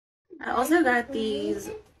I also got these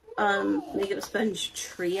makeup sponge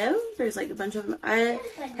trio. There's like a bunch of them. I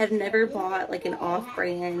have never bought like an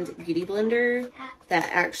off-brand beauty blender that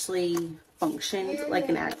actually functions like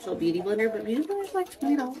an actual beauty blender, but beauty blenders like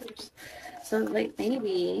 $20. So like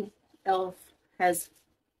maybe Elf has,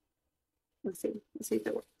 let's see if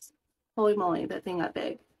it works. Holy moly, that thing got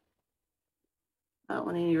big. I don't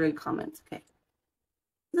want any rude comments. Okay.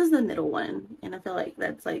 This is the middle one, and I feel like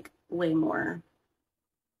that's like way more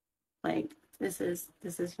like this is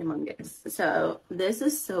humongous. So this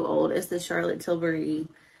is so old. It's the Charlotte Tilbury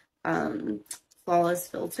um flawless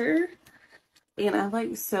filter. And I have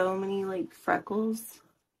like so many like freckles.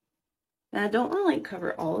 And I don't want to like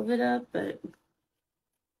cover all of it up, but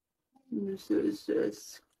this is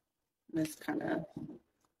just this kind of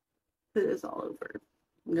put this all over.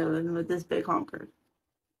 Going with this big honker.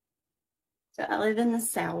 So I live in the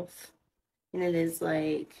South and it is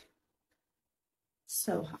like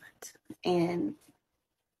so hot and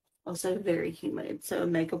also very humid. So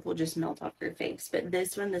makeup will just melt off your face. But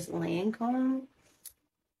this one, this Lancome,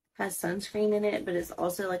 has sunscreen in it, but it's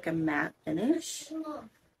also like a matte finish.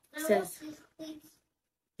 It says,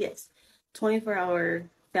 yes, 24-hour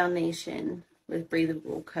foundation with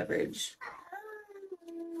breathable coverage.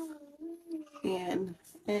 And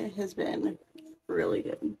it has been really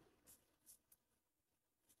good.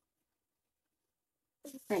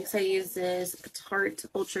 Next, I use this Tarte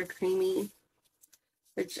Ultra Creamy,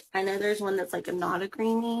 which I know there's one that's like a not a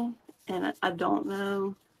creamy, and I don't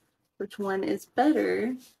know which one is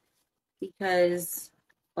better because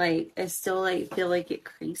like I still like feel like it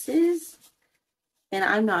creases, and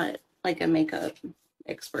I'm not like a makeup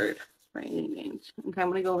expert by any means. Okay, I'm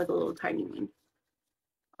gonna go with a little tiny one.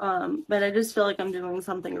 But I just feel like I'm doing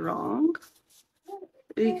something wrong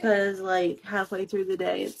because like halfway through the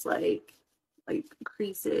day it's like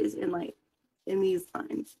creases and like in these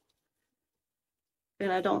lines.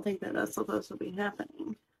 And I don't think that that's supposed to be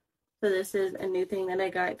happening. So this is a new thing that I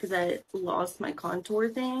got because I lost my contour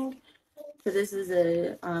thing. So this is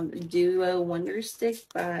a Duo Wonder Stick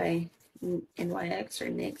by NYX or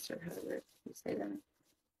NYX or however you say that.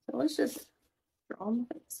 So let's just draw on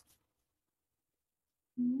the face.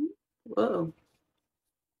 Whoa.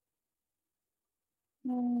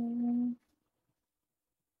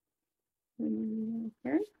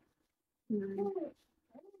 Here.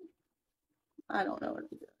 I don't know what I'm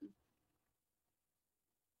doing.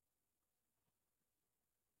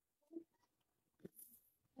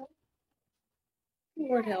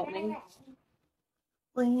 Lord help me.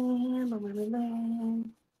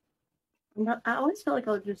 I always feel like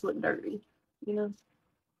I'll just look dirty, you know?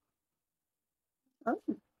 Oh,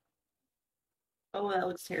 oh, that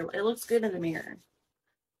looks terrible. It looks good in the mirror,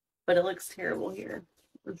 but it looks terrible here.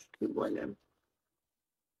 It's too blended.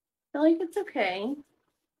 I feel like it's okay. I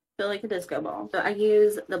feel like a disco ball. So I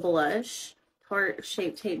use the blush, Tarte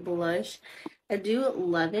Shape Tape blush. I do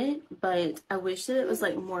love it, but I wish that it was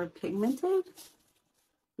like more pigmented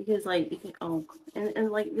because like you can, oh,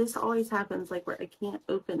 and like this always happens like where I can't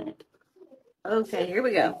open it. Okay, here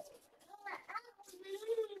we go.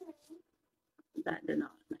 That did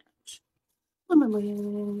not match.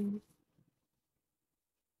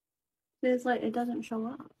 It's like it doesn't show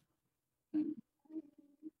up. Am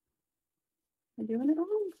I doing it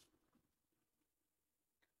wrong?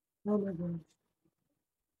 Oh my gosh.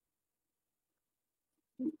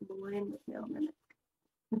 Blend it a minute.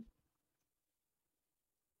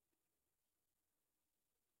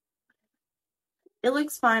 It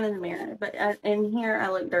looks fine in the mirror, but in here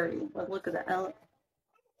I look dirty. Like, look at that.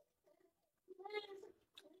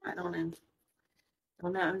 I don't know. I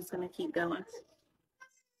don't know. I'm just gonna keep going.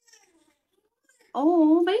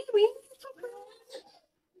 Oh, baby.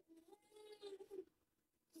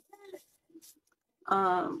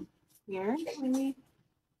 Um, here, maybe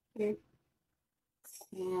here,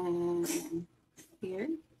 and here.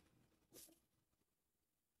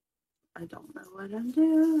 I don't know what I'm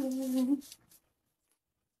doing.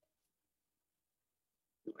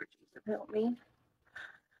 Lord Jesus, help me.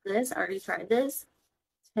 This, I already tried this.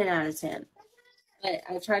 10 out of 10. But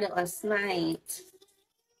I tried it last night,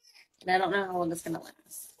 and I don't know how long it's gonna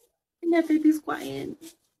last. And that baby's quiet.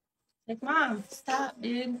 Like, Mom, stop,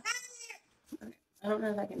 dude. I don't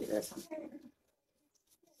know if I can do this on camera.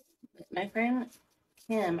 My friend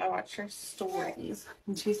Kim, I watched her stories,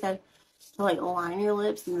 and she said to like line your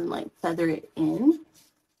lips and then like feather it in.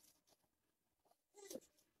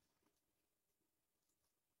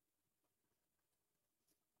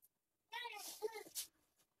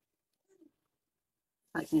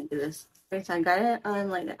 I can't do this. Okay, so I got it on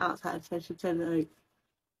like the outside, so she said like,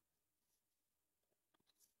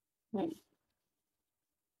 wait.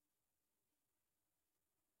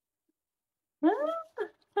 Ah,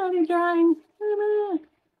 already drying.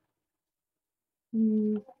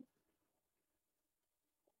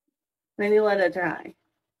 Then you let it dry.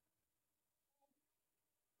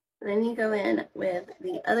 Then you go in with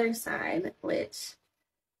the other side, which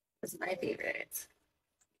is my favorite. It's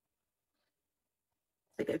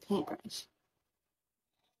like a paintbrush.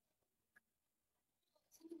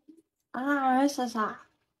 Ah, this is hot.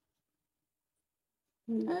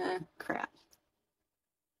 Crap.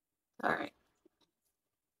 All right.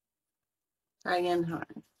 Try again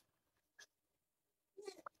hard.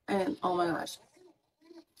 And oh my gosh,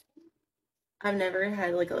 I've never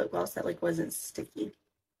had like a lip gloss that like wasn't sticky.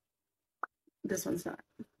 This one's not.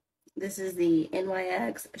 This is the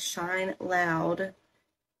NYX Shine Loud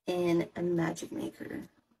in a Magic Maker.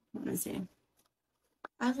 Let me see.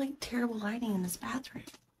 I have like terrible lighting in this bathroom.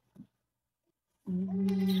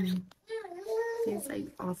 It's like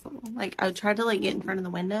awful. Like I tried to like get in front of the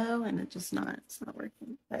window and it's not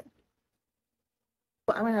working. But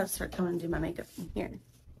well, I'm gonna have to start coming and do my makeup from here.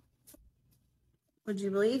 Would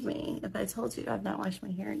you believe me if I told you I've not washed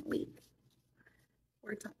my hair in a week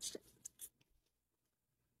or touched it?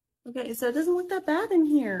 Okay, so it doesn't look that bad in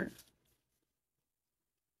here.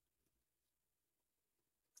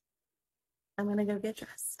 I'm gonna go get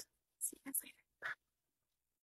dressed. See you guys later.